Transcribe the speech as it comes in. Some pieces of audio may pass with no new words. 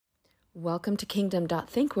Welcome to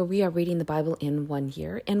Kingdom.Think, where we are reading the Bible in 1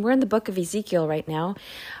 year. And we're in the book of Ezekiel right now.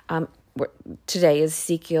 Today is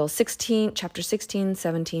Ezekiel 16, chapter 16,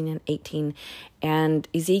 17, and 18. And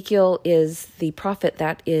Ezekiel is the prophet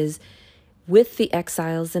that is with the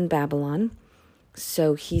exiles in Babylon.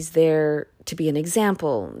 So he's there to be an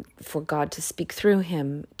example for God to speak through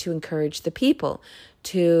him, to encourage the people,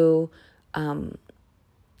 to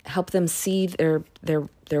help them see their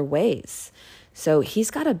ways. So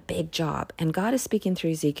he's got a big job, and God is speaking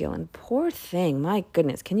through Ezekiel. And poor thing, my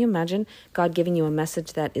goodness, can you imagine God giving you a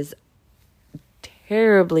message that is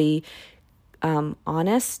terribly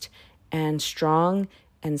honest and strong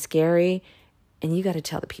and scary, and you got to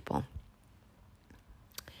tell the people?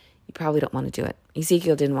 You probably don't want to do it.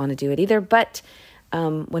 Ezekiel didn't want to do it either, but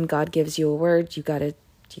when God gives you a word, you got to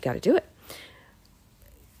do it.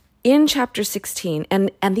 In chapter 16,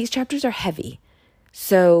 and these chapters are heavy.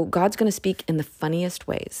 So God's going to speak in the funniest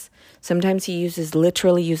ways. Sometimes he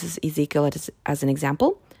literally uses Ezekiel as an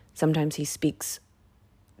example. Sometimes he speaks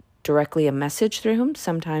directly a message through him.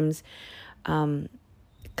 Sometimes it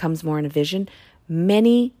comes more in a vision.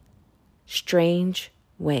 Many strange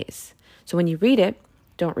ways. So when you read it,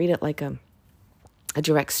 don't read it like a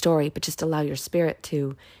direct story, but just allow your spirit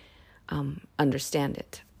to understand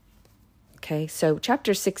it. Okay, so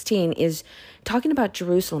chapter 16 is talking about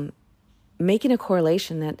Jerusalem, making a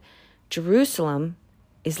correlation that Jerusalem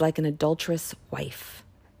is like an adulterous wife.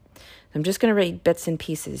 I'm just going to read bits and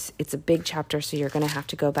pieces. It's a big chapter, so you're going to have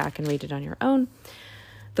to go back and read it on your own.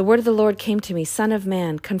 The word of the Lord came to me, Son of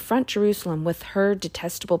man, confront Jerusalem with her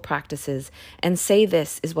detestable practices, and say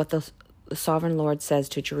this is what the sovereign Lord says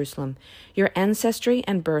to Jerusalem. Your ancestry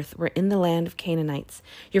and birth were in the land of Canaanites.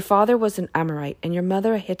 Your father was an Amorite, and your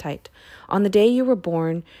mother a Hittite. On the day you were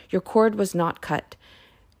born, your cord was not cut,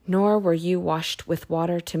 nor were you washed with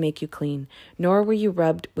water to make you clean, nor were you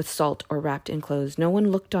rubbed with salt or wrapped in clothes. No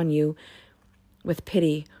one looked on you with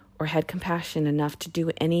pity or had compassion enough to do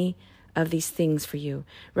any of these things for you.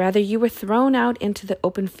 Rather, you were thrown out into the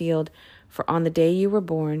open field, for on the day you were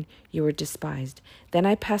born, you were despised. Then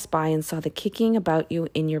I passed by and saw the kicking about you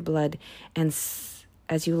in your blood, and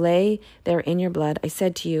as you lay there in your blood, I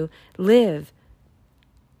said to you, live.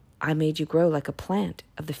 I made you grow like a plant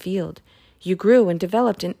of the field. You grew and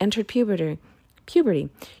developed and entered puberty.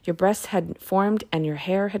 Your breasts had formed and your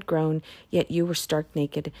hair had grown, yet you were stark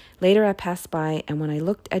naked. Later I passed by, and when I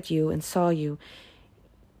looked at you and saw you,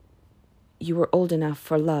 you were old enough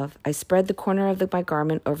for love. I spread the corner of my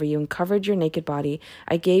garment over you and covered your naked body.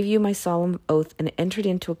 I gave you my solemn oath and entered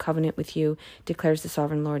into a covenant with you, declares the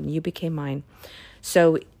sovereign Lord, and you became mine.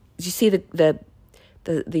 So you see the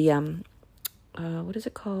what is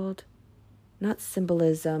it called? Not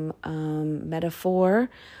symbolism, metaphor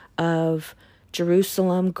of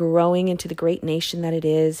Jerusalem growing into the great nation that it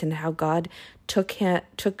is, and how God took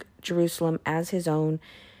Jerusalem as his own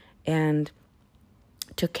and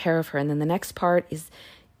took care of her. And then the next part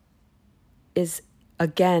is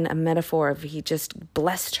again a metaphor of he just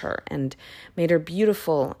blessed her and made her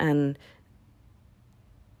beautiful, and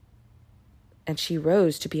she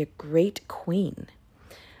rose to be a great queen.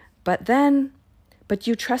 But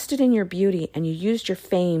you trusted in your beauty, and you used your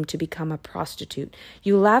fame to become a prostitute.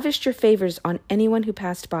 You lavished your favors on anyone who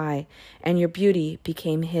passed by, and your beauty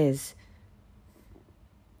became his.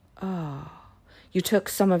 Oh, you took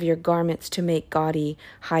some of your garments to make gaudy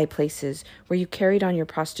high places where you carried on your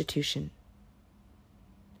prostitution.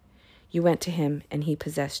 You went to him, and he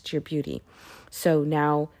possessed your beauty. So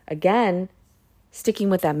now, again, sticking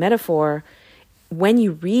with that metaphor, when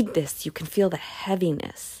you read this, you can feel the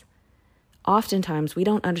heaviness. Oftentimes, we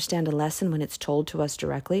don't understand a lesson when it's told to us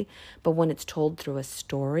directly, but when it's told through a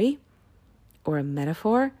story or a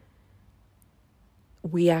metaphor,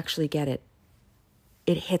 we actually get it.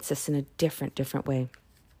 It hits us in a different way.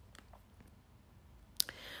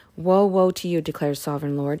 Woe, woe to you, declares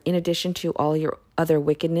Sovereign Lord. In addition to all your other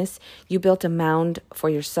wickedness, you built a mound for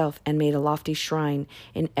yourself and made a lofty shrine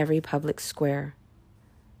in every public square.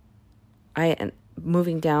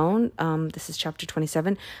 Moving down, this is chapter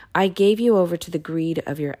 27. I gave you over to the greed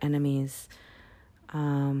of your enemies.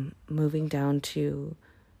 Moving down to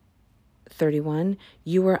 31.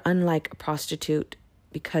 You were unlike a prostitute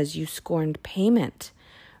because you scorned payment.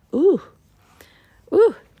 Ooh.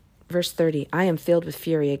 Verse 30. I am filled with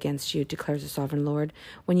fury against you, declares the sovereign Lord.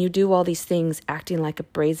 When you do all these things, acting like a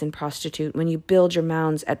brazen prostitute, when you build your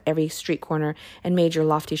mounds at every street corner and made your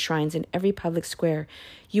lofty shrines in every public square,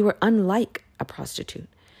 you were unlike a prostitute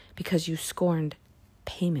because you scorned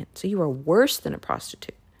payment. So you were worse than a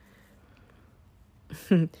prostitute.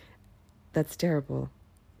 That's terrible.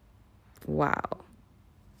 Wow.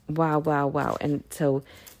 And so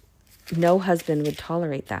No husband would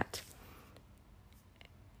tolerate that.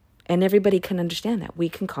 And everybody can understand that. We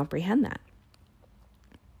can comprehend that.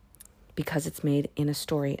 Because it's made in a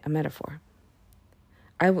story, a metaphor.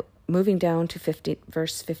 Moving down to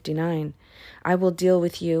verse 59, I will deal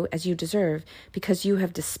with you as you deserve, because you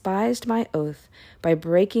have despised my oath by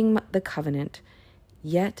breaking the covenant.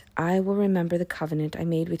 Yet I will remember the covenant I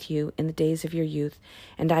made with you in the days of your youth,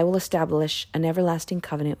 and I will establish an everlasting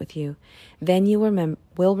covenant with you. Then you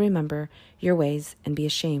will remember your ways and be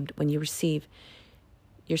ashamed when you receive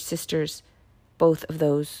your sisters, both of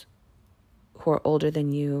those who are older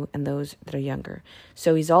than you and those that are younger.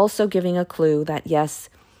 So he's also giving a clue that, yes,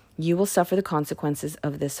 you will suffer the consequences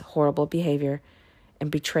of this horrible behavior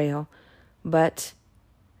and betrayal, but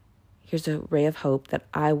here's a ray of hope that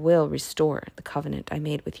I will restore the covenant I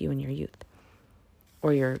made with you in your youth.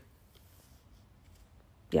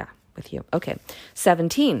 With you. Okay.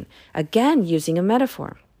 17, again, using a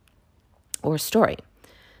metaphor or story.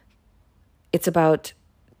 It's about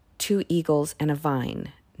 2 eagles and a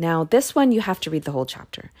vine. Now, this one you have to read the whole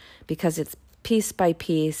chapter because it's piece by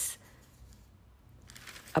piece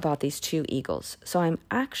about these 2 eagles. So I'm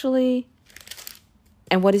actually,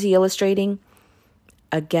 and what is he illustrating?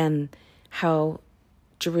 Again, how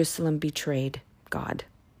Jerusalem betrayed God.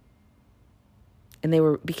 And they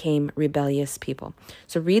became rebellious people.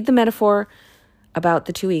 So read the metaphor about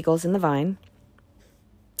the 2 eagles and the vine.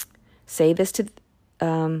 Say this to,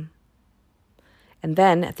 and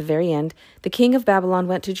then at the very end, the king of Babylon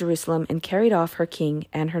went to Jerusalem and carried off her king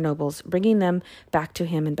and her nobles, bringing them back to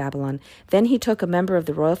him in Babylon. Then he took a member of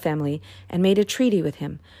the royal family and made a treaty with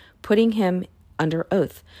him, putting him under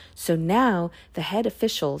oath. So now the head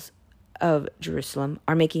officials of Jerusalem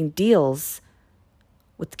are making deals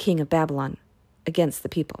with the king of Babylon against the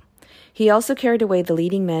people. He also carried away the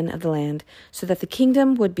leading men of the land so that the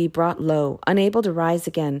kingdom would be brought low, unable to rise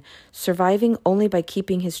again, surviving only by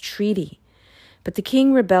keeping his treaty. But the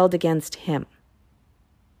king rebelled against him,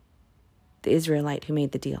 the Israelite who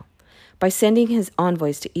made the deal, by sending his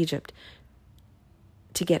envoys to Egypt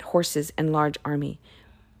to get horses and large army.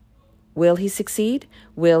 Will he succeed?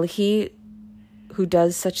 Will he who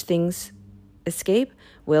does such things escape?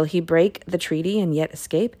 Will he break the treaty and yet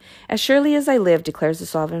escape? As surely as I live, declares the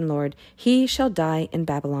sovereign Lord, he shall die in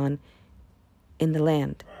Babylon, in the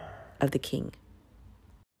land of the king.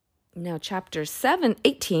 Now, chapter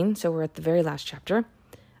 18, so we're at the very last chapter.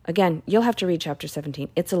 Again, you'll have to read chapter 17.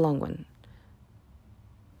 It's a long one.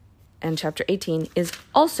 And chapter 18 is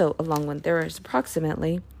also a long one. There is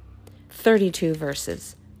approximately 32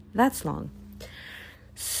 verses. That's long.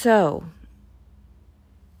 So,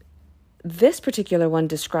 this particular one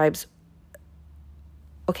describes,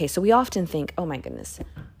 okay, so we often think, oh my goodness,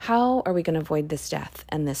 how are we going to avoid this death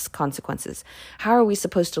and this consequences? How are we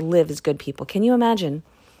supposed to live as good people? Can you imagine?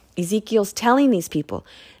 Ezekiel's telling these people,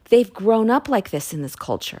 they've grown up like this in this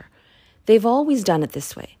culture. They've always done it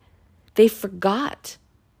this way. They forgot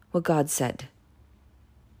what God said.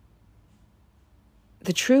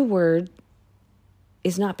 The true word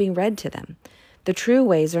is not being read to them. The true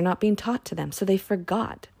ways are not being taught to them, so they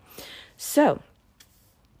forgot. So,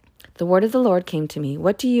 the word of the Lord came to me.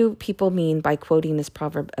 What do you people mean by quoting this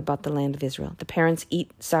proverb about the land of Israel? The parents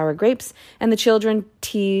eat sour grapes, and the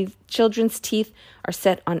children's teeth are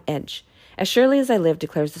set on edge. As surely as I live,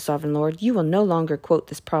 declares the sovereign Lord, you will no longer quote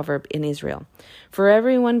this proverb in Israel. For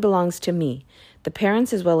everyone belongs to me, the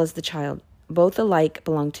parents as well as the child. Both alike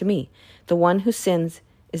belong to me. The one who sins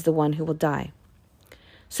is the one who will die.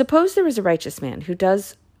 Suppose there is a righteous man who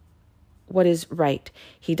does what is right.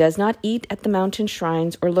 He does not eat at the mountain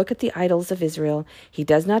shrines or look at the idols of Israel. He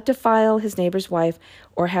does not defile his neighbor's wife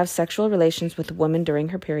or have sexual relations with a woman during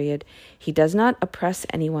her period. He does not oppress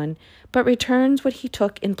anyone, but returns what he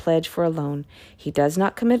took in pledge for a loan. He does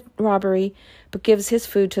not commit robbery, but gives his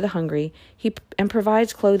food to the hungry, and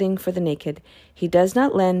provides clothing for the naked. He does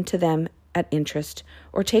not lend to them at interest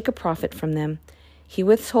or take a profit from them. He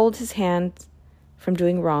withholds his hand from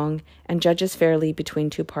doing wrong and judges fairly between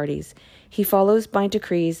 2 parties. He follows my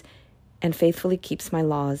decrees and faithfully keeps my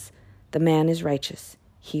laws. The man is righteous.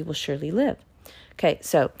 He will surely live. Okay,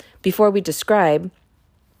 so before we describe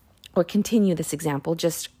or continue this example,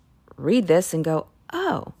 just read this and go,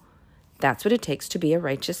 oh, that's what it takes to be a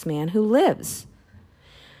righteous man who lives.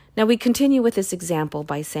 Now we continue with this example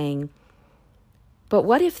by saying, but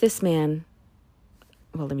what if this man,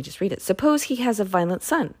 well, let me just read it. Suppose he has a violent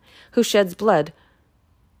son who sheds blood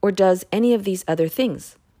or does any of these other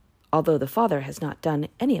things, although the father has not done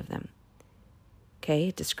any of them. Okay,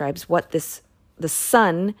 it describes what the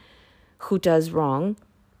son who does wrong,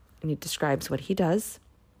 and he describes what he does.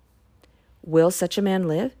 Will such a man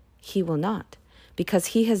live? He will not, Because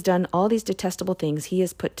he has done all these detestable things, he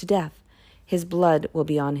is put to death. His blood will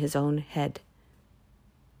be on his own head.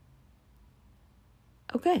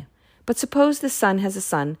 Okay. But suppose the son has a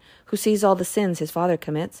son who sees all the sins his father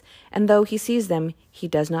commits, and though he sees them, he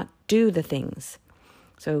does not do the things.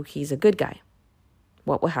 So he's a good guy.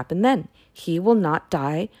 What will happen then? He will not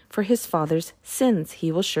die for his father's sins.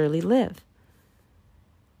 He will surely live.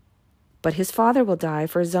 But his father will die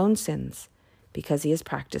for his own sins, because he has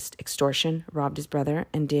practiced extortion, robbed his brother,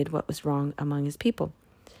 and did what was wrong among his people.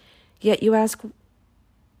 Yet you ask,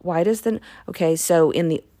 why does the... Okay, so in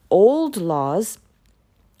the old laws,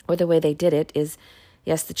 or the way they did it is,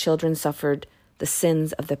 yes, the children suffered the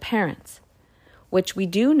sins of the parents, which we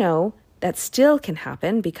do know that still can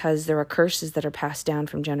happen because there are curses that are passed down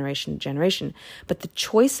from generation to generation. But the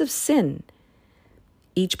choice of sin,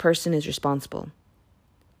 each person is responsible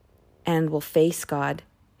and will face God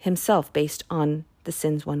himself based on the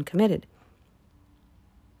sins one committed.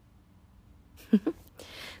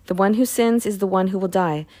 The one who sins is the one who will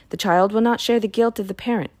die. The child will not share the guilt of the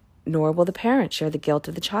parent, nor will the parent share the guilt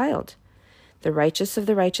of the child. The righteous of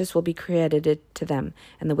the righteous will be credited to them,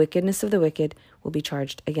 and the wickedness of the wicked will be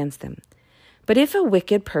charged against them. But if a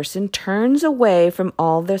wicked person turns away from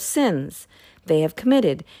all the sins they have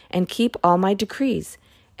committed, and keep all my decrees,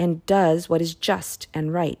 and does what is just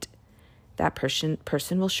and right, that person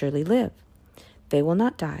will surely live. They will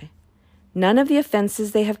not die. None of the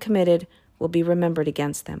offenses they have committed will be remembered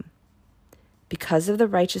against them. Because of the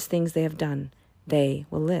righteous things they have done, they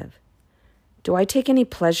will live. Do I take any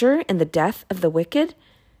pleasure in the death of the wicked?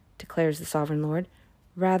 Declares the sovereign Lord.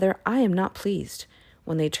 Rather, I am not pleased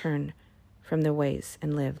when they turn from their ways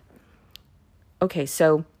and live. Okay,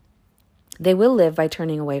 so they will live by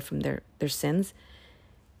turning away from their sins.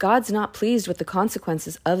 God's not pleased with the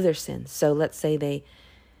consequences of their sins. So let's say they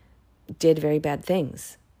did very bad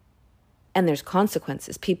things, and there's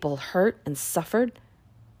consequences. People hurt and suffered.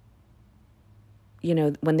 You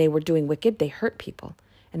know, when they were doing wicked, they hurt people.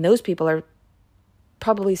 And those people are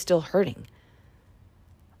probably still hurting.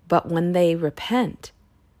 But when they repent,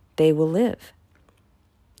 they will live.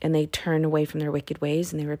 And they turn away from their wicked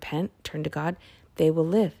ways and they repent, turn to God, they will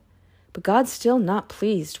live. But God's still not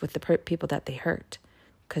pleased with the people that they hurt,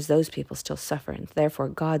 because those people still suffer, and therefore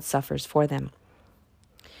God suffers for them.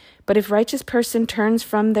 But if a righteous person turns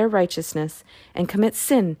from their righteousness and commits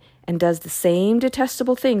sin and does the same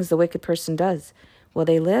detestable things the wicked person does, will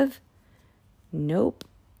they live? Nope.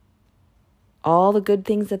 All the good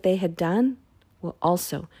things that they had done will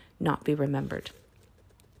also not be remembered.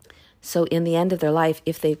 So in the end of their life,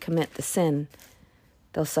 if they commit the sin,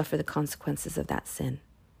 they'll suffer the consequences of that sin,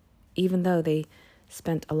 even though they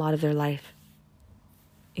spent a lot of their life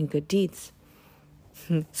in good deeds.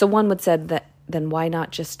 So one would say that, then why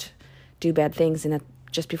not just do bad things and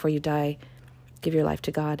just before you die, give your life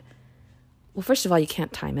to God? Well, first of all, you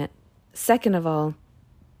can't time it. Second of all,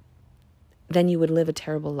 then you would live a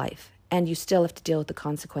terrible life, and you still have to deal with the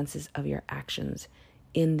consequences of your actions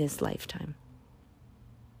in this lifetime.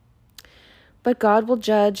 But God will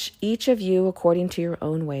judge each of you according to your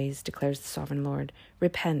own ways, declares the sovereign Lord.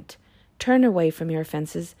 Repent, turn away from your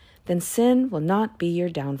offenses, then sin will not be your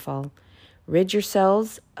downfall. Rid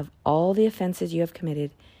yourselves of all the offenses you have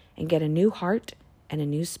committed, and get a new heart and a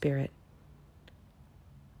new spirit.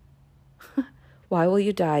 Why will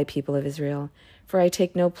you die, people of Israel? For I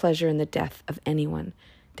take no pleasure in the death of anyone,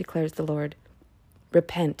 declares the Lord.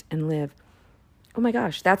 Repent and live. Oh my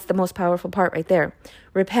gosh, that's the most powerful part right there.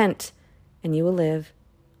 Repent, and you will live.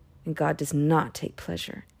 And God does not take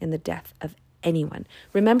pleasure in the death of anyone.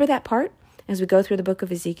 Remember that part as we go through the book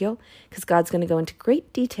of Ezekiel, because God's going to go into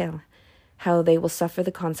great detail how they will suffer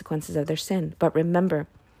the consequences of their sin. But remember,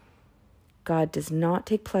 God does not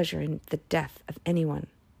take pleasure in the death of anyone.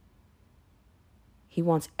 He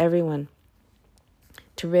wants everyone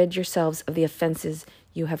to rid yourselves of the offenses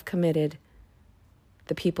you have committed,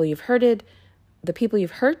 the people you've hurted, the people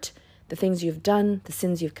you've hurt, the things you've done, the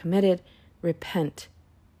sins you've committed. Repent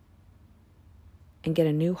and get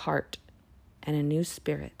a new heart and a new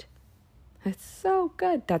spirit. That's so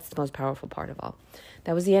good. That's the most powerful part of all.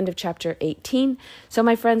 That was the end of chapter 18. So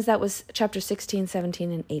my friends, that was chapter 16,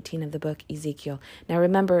 17, and 18 of the book Ezekiel. Now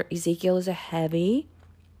remember, Ezekiel is a heavy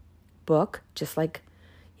book, just like,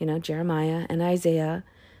 Jeremiah and Isaiah.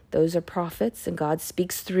 Those are prophets, and God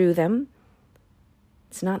speaks through them.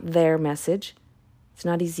 It's not their message. It's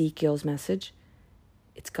not Ezekiel's message.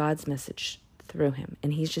 It's God's message through him,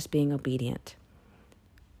 and he's just being obedient.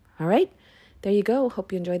 All right, there you go.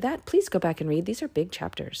 Hope you enjoyed that. Please go back and read. These are big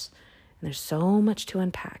chapters, and there's so much to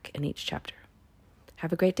unpack in each chapter.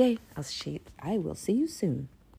 Have a great day. I will see you soon.